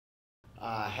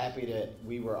Happy that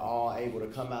we were all able to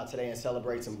come out today and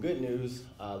celebrate some good news.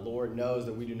 Lord knows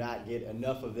that we do not get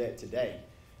enough of that today.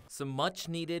 Some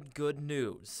much-needed good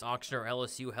news. Ochsner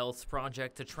LSU Health's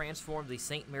project to transform the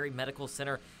St. Mary Medical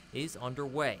Center is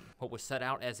underway. What was set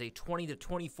out as a 20 to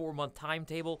 24-month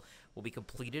timetable will be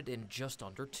completed in just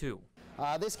under 2.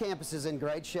 This campus is in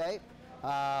great shape.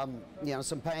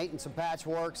 Some paint and some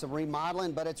patchwork, some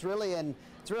remodeling, but it's really in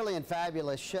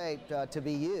fabulous shape to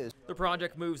be used. The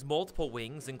project moves multiple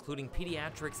wings, including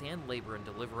pediatrics and labor and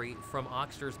delivery, from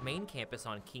Ochsner's main campus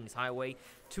on Kings Highway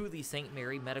to the St.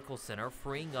 Mary Medical Center,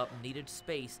 freeing up needed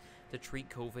space to treat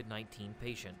COVID-19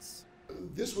 patients.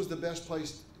 This was the best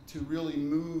place to really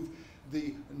move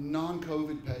the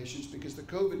non-COVID patients, because the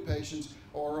COVID patients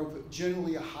are of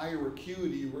generally a higher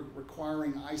acuity,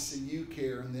 requiring ICU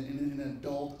care in an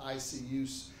adult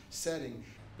ICU setting.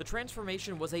 The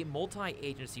transformation was a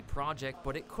multi-agency project,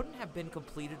 but it couldn't have been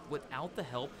completed without the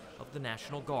help of the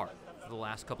National Guard. For the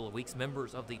last couple of weeks,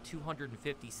 members of the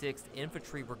 256th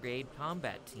Infantry Brigade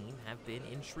Combat Team have been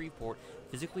in Shreveport,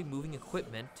 physically moving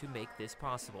equipment to make this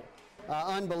possible.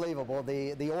 Unbelievable,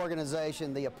 the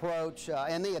organization, the approach,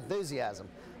 and the enthusiasm.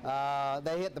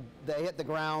 They hit the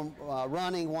ground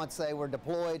running once they were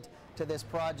deployed to this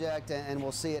project, and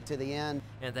we'll see it to the end.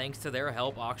 And thanks to their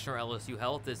help, Ochsner LSU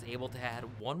Health is able to add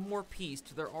one more piece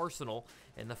to their arsenal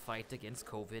in the fight against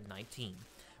COVID-19.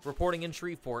 Reporting in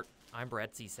Shreveport, I'm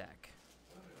Brad Cisak.